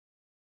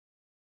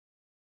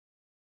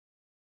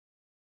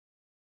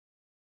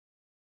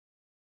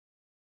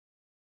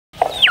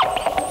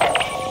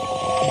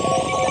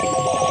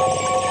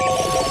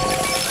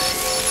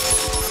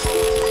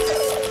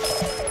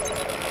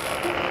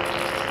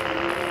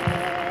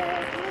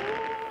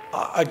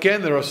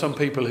Again, there are some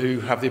people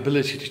who have the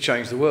ability to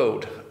change the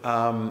world.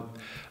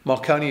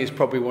 Marconi is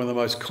probably one of the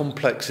most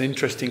complex and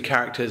interesting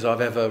characters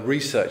I've ever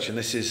researched, and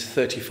this is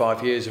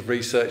 35 years of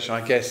research and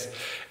I guess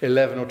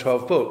 11 or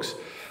 12 books.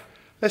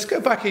 Let's go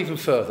back even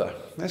further.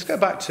 Let's go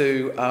back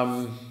to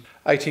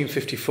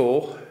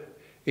 1854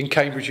 in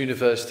Cambridge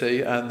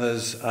University, and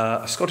there's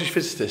a Scottish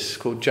physicist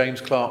called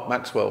James Clerk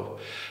Maxwell.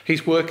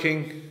 He's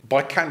working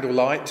by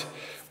candlelight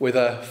with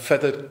a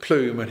feathered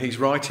plume, and he's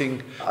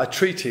writing a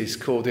treatise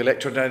called The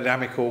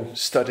Electrodynamical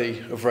Study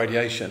of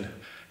Radiation.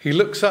 He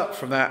looks up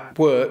from that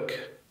work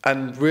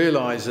and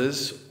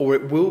realises, or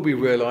it will be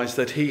realised,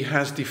 that he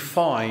has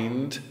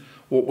defined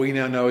what we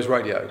now know as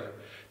radio.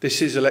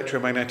 This is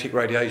electromagnetic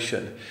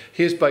radiation.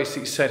 He has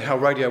basically said how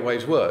radio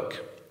waves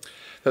work,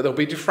 that they'll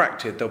be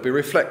diffracted, they'll be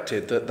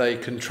reflected, that they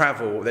can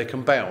travel, they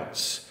can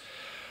bounce.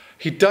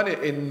 He'd done it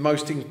in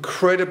most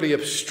incredibly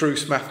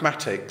abstruse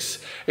mathematics.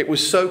 It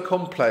was so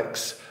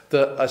complex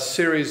that a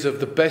series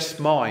of the best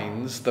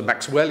minds, the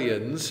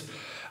Maxwellians,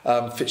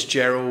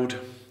 Fitzgerald,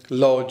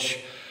 Lodge,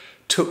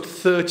 took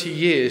 30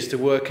 years to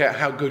work out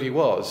how good he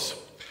was.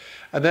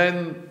 And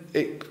then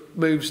it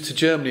moves to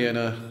Germany and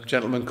a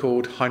gentleman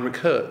called Heinrich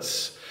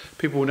Hertz.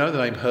 People will know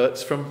the name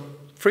Hertz from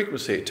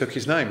frequency. It took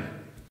his name.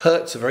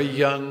 Hertz, a very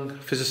young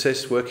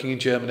physicist working in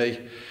Germany,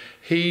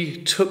 he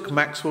took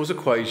Maxwell's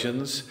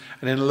equations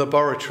and in a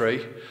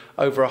laboratory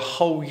over a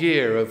whole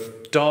year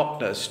of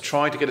darkness,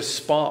 trying to get a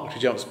spark to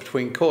jump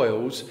between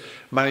coils,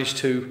 managed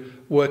to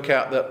work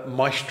out that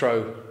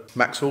Maestro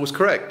Maxwell was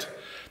correct.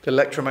 The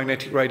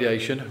electromagnetic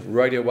radiation,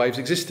 radio waves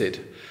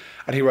existed.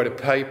 And he wrote a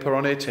paper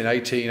on it in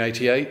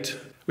 1888,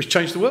 which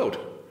changed the world.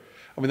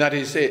 I mean, that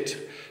is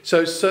it.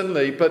 So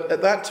suddenly, but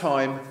at that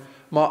time,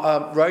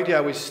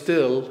 radio is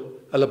still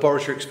a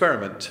laboratory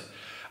experiment.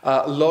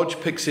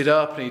 Lodge picks it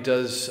up and he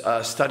does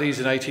studies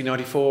in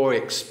 1894, he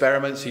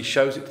experiments, he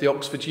shows it to the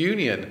Oxford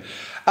Union.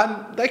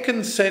 And they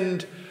can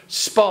send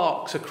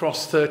sparks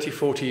across 30,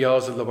 40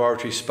 yards of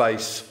laboratory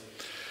space.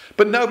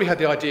 But nobody had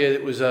the idea that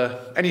it was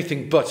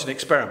anything but an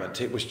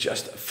experiment. It was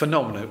just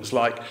phenomenal. It was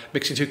like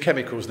mixing two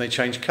chemicals and they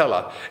changed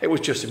colour. It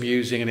was just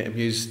amusing and it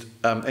amused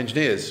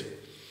engineers.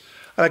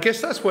 And I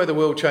guess that's where the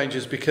world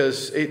changes,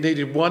 because it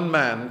needed one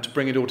man to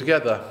bring it all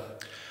together.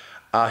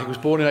 He was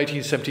born in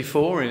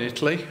 1874 in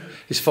Italy.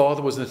 His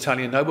father was an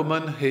Italian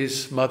nobleman.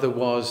 His mother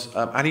was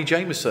Annie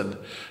Jameson.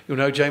 You'll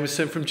know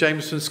Jameson from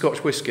Jameson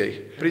Scotch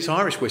whisky, but it's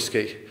Irish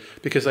whisky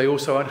because they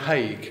also own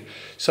Hague.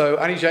 So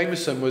Annie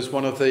Jameson was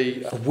one of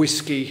the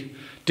whisky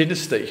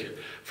dynasty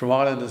from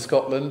Ireland and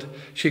Scotland.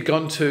 She'd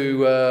gone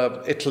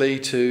to Italy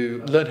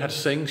to learn how to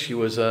sing. She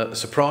was a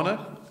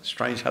soprano.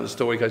 Strange how the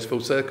story goes full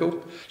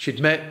circle. She'd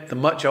met the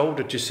much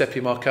older Giuseppe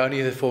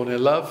Marconi. They fallen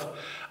in love.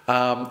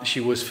 She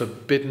was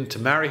forbidden to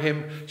marry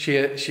him.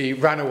 She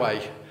ran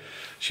away.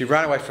 She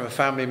ran away from her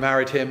family,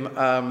 married him,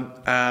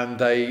 and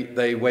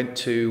they went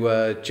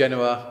to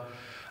Genoa,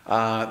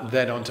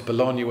 then on to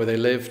Bologna where they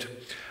lived.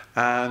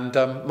 And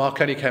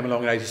Marconi came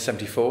along in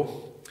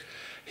 1874.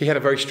 He had a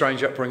very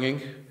strange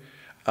upbringing.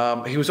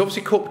 He was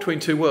obviously caught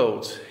between two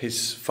worlds.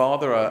 His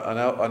father,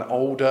 an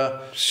older,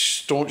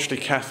 staunchly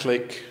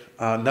Catholic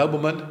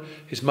nobleman.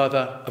 His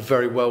mother, a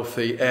very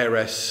wealthy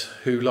heiress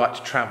who liked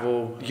to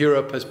travel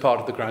Europe as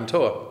part of the Grand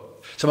Tour.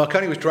 So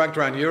Marconi was dragged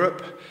around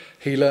Europe.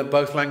 He learnt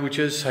both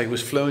languages. He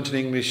was fluent in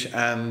English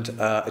and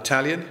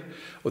Italian,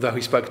 although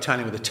he spoke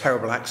Italian with a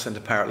terrible accent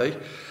apparently.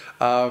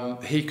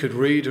 He could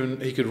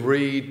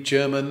read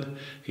German.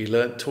 He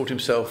taught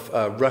himself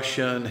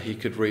Russian. He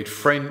could read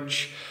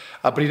French,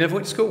 but he never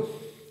went to school.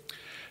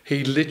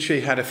 He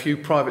literally had a few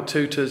private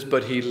tutors,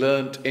 but he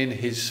learnt in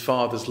his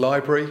father's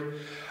library.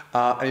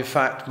 And in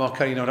fact,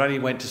 Marconi not only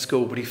went to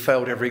school, but he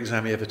failed every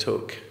exam he ever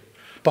took.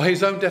 By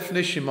his own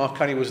definition,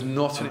 Marconi was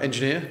not an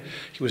engineer.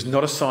 He was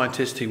not a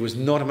scientist. He was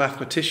not a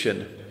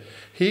mathematician.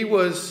 He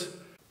was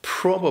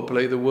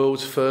probably the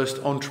world's first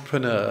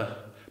entrepreneur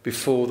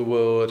before the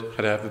word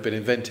had ever been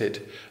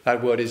invented.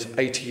 That word is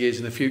 80 years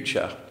in the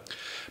future.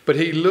 But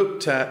he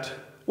looked at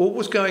what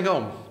was going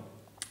on.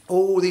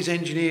 All these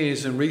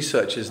engineers and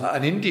researchers,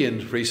 an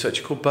Indian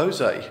researcher called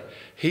Bose,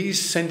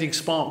 he's sending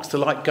sparks to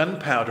light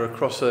gunpowder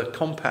across a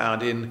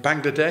compound in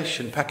Bangladesh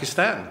and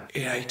Pakistan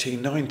in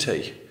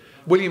 1890.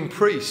 William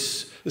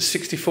Preece, the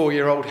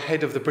 64-year-old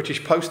head of the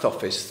British Post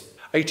Office,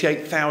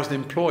 88,000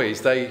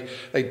 employees, they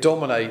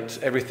dominate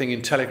everything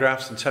in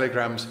telegraphs and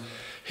telegrams.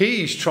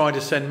 He's trying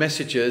to send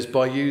messages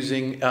by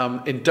using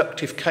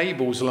inductive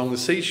cables along the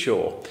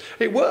seashore.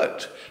 It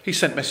worked. He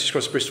sent messages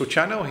across Bristol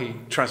Channel, he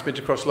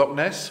transmitted across Loch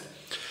Ness.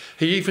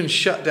 He even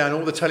shut down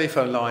all the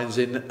telephone lines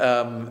in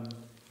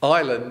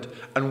Ireland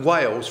and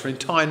Wales for an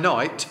entire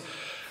night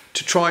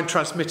to try and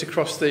transmit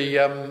across the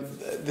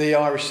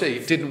Irish Sea.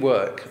 It didn't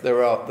work.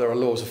 There are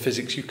laws of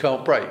physics you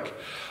can't break.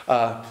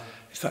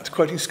 Is that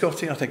quoting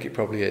Scotty? I think it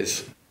probably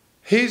is.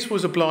 His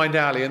was a blind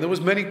alley, and there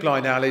was many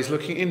blind alleys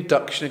looking at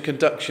induction and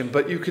conduction,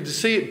 but you could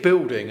see it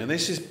building, and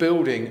this is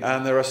building,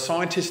 and there are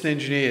scientists and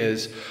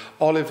engineers.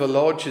 Oliver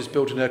Lodge has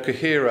built an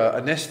coherer,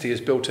 Anesti has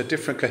built a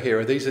different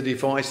coherer. These are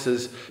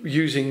devices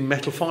using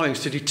metal filings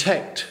to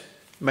detect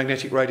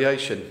magnetic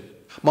radiation.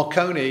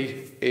 Marconi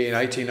in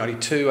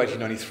 1892,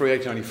 1893,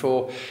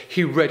 1894,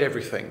 he read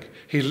everything.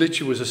 He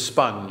literally was a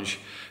sponge.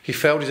 He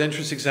failed his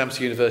entrance exams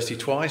to university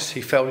twice.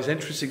 He failed his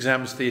entrance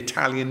exams to the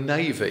Italian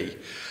Navy.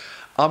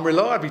 I'm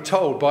reliably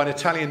told by an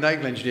Italian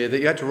naval engineer that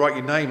you had to write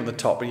your name on the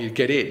top and you'd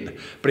get in,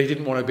 but he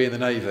didn't want to be in the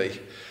Navy.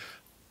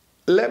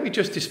 Let me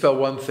just dispel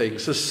one thing.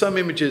 So some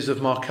images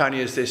of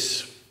Marconi as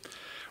this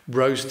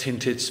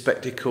rose-tinted,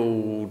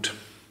 spectacled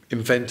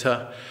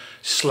inventor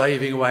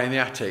slaving away in the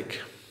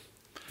attic.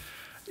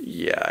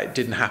 Yeah, it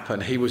didn't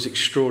happen. He was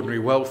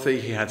extraordinarily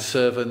wealthy. He had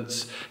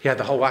servants. He had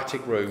the whole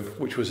attic room,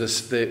 which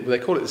was they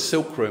call it the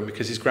silk room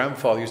because his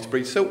grandfather used to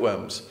breed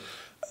silkworms.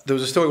 There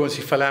was a story once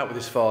he fell out with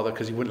his father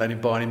because he wouldn't let him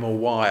buy any more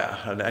wire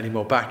and any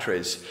more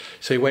batteries.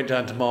 So he went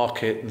down to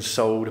market and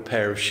sold a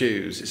pair of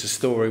shoes. It's a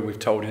story we've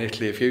told in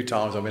Italy a few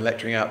times. I've been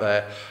lecturing out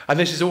there. And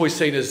this is always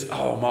seen as,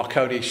 oh,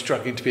 Marconi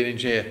struggling to be an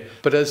engineer.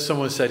 But as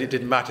someone said, it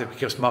didn't matter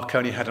because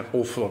Marconi had an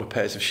awful lot of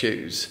pairs of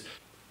shoes.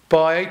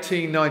 By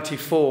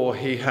 1894,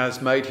 he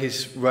has made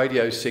his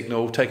radio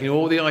signal, taking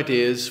all the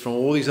ideas from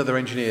all these other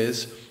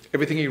engineers,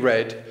 everything he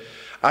read,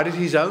 added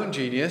his own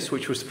genius,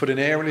 which was to put an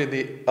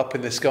aerial up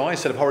in the sky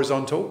instead of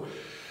horizontal,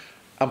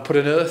 and put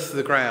an earth to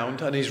the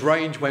ground, and his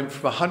range went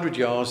from 100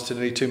 yards to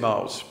nearly 2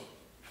 miles.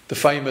 The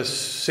famous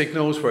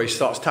signals where he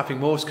starts tapping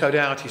Morse code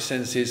out, he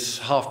sends his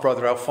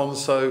half-brother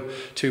Alfonso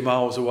 2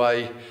 miles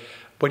away.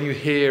 When you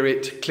hear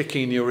it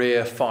clicking in your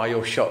ear, fire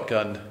your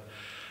shotgun.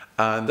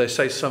 And they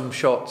say some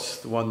shots,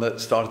 the one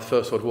that started the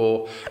First World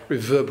War,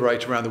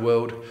 reverberate around the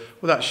world.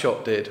 Well, that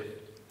shot did.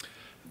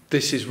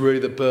 This is really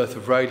the birth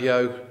of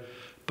radio,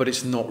 but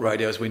it's not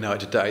radio as we know it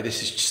today.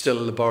 This is still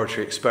a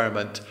laboratory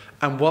experiment.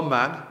 And one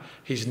man,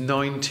 he's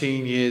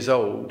 19 years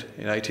old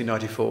in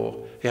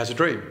 1894, he has a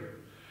dream.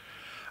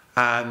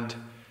 And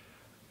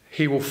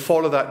he will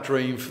follow that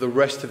dream for the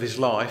rest of his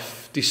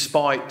life,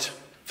 despite,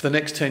 for the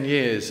next 10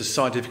 years, the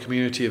scientific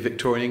community of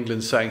Victorian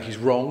England saying he's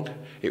wrong,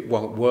 it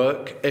won't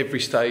work, every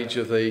stage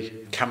of the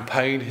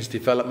campaign, his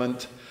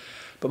development.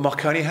 But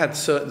Marconi had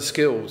certain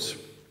skills.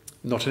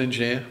 Not an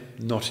engineer,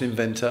 not an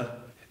inventor,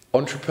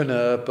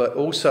 entrepreneur, but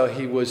also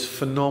he was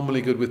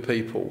phenomenally good with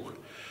people.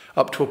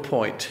 Up to a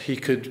point,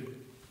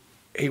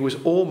 he was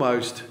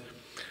almost,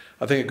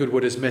 I think a good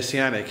word is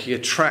messianic. He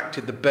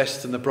attracted the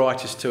best and the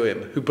brightest to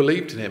him, who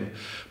believed in him.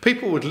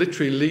 People would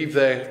literally leave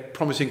their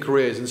promising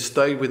careers and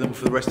stay with them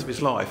for the rest of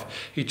his life.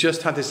 He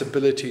just had this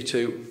ability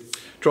to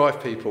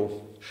drive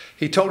people.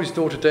 He told his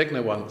daughter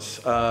Degna once,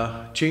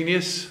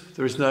 genius,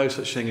 there is no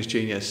such thing as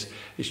genius.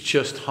 It's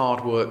just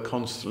hard work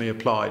constantly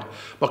applied.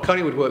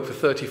 Marconi would work for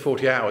 30,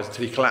 40 hours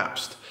until he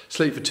collapsed,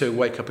 sleep for 2,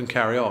 wake up and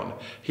carry on.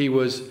 He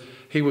was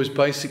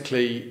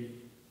basically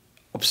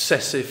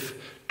obsessive,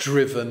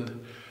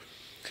 driven.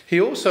 He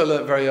also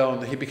learnt very early on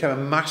that he became a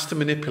master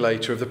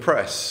manipulator of the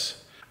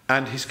press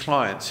and his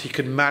clients. He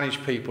could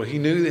manage people. He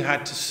knew they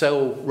had to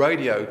sell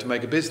radio to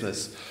make a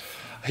business.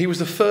 He was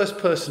the first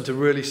person to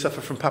really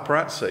suffer from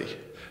paparazzi.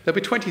 There'll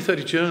be 20,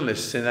 30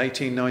 journalists in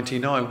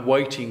 1899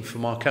 waiting for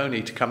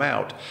Marconi to come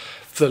out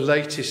for the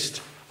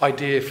latest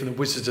idea from the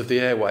wizards of the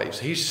airwaves.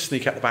 He used to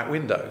sneak out the back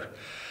window.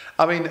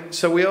 I mean,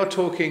 so we are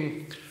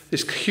talking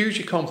this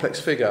hugely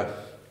complex figure.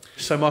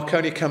 So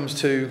Marconi comes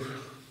to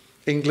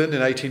England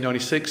in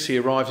 1896. He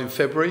arrives in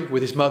February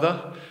with his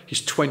mother.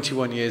 He's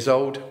 21 years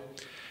old.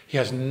 He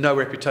has no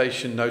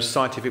reputation, no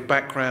scientific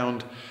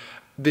background.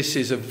 This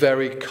is a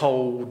very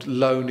cold,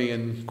 lonely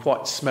and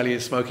quite smelly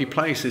and smoky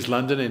place, is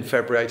London in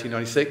February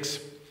 1896.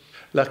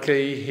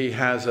 Luckily, he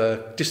has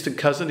a distant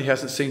cousin he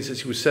hasn't seen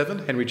since he was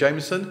 7, Henry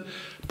Jameson,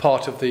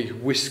 part of the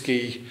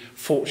whisky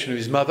fortune of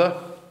his mother,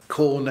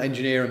 corn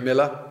engineer and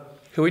miller,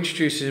 who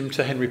introduces him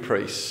to Henry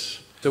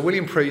Preece. So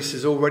William Preece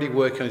is already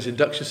working on his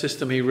induction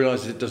system. He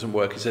realises it doesn't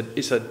work.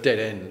 It's a dead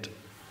end.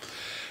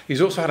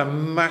 He's also had a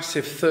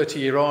massive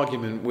 30-year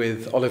argument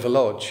with Oliver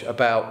Lodge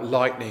about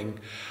lightning.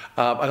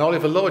 And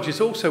Oliver Lodge is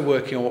also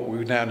working on what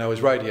we now know as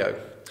radio.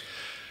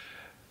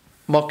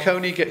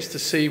 Marconi gets to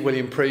see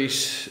William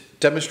Preece,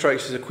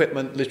 demonstrates his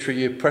equipment.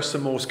 Literally, you press the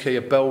Morse key,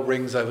 a bell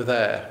rings over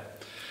there.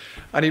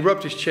 And he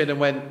rubbed his chin and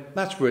went,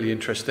 that's really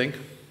interesting.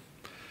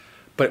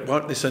 But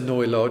won't this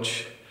annoy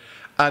Lodge?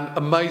 And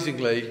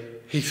amazingly,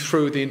 he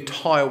threw the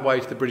entire way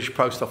to the British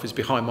Post Office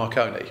behind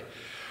Marconi.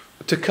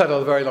 To cut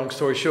a very long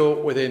story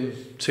short, within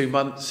 2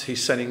 months,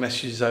 he's sending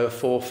messages over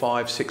 4,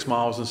 5, 6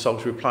 miles on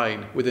Salisbury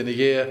Plain. Within a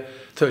year,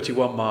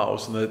 31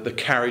 miles, and the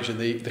carriage and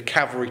the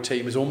cavalry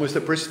team is almost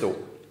at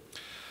Bristol.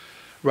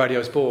 Radio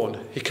is born.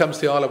 He comes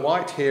to the Isle of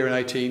Wight here in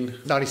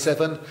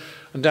 1897,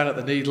 and down at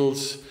the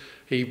Needles,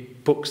 he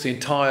books the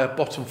entire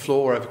bottom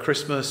floor over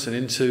Christmas and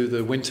into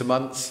the winter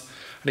months,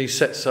 and he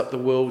sets up the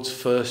world's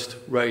first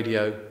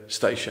radio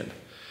station.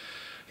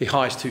 He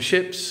hires 2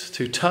 ships,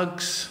 2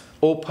 tugs,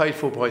 all paid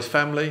for by his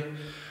family.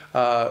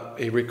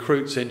 He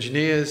recruits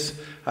engineers,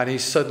 and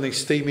he's suddenly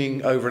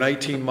steaming over an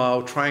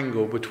 18-mile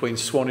triangle between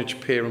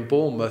Swanage Pier and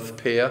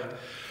Bournemouth Pier,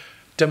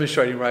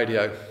 demonstrating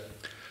radio.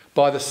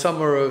 By the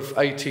summer of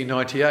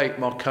 1898,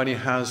 Marconi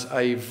has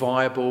a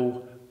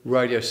viable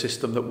radio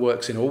system that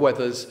works in all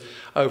weathers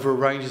over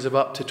ranges of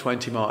up to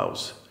 20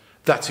 miles.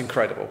 That's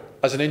incredible.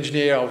 As an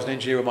engineer, I was an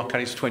engineer with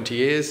Marconi for 20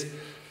 years.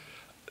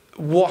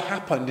 What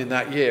happened in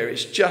that year,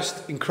 it's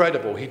just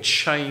incredible. He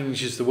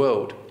changes the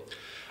world.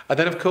 And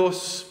then, of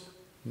course,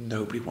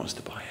 nobody wants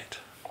to buy it.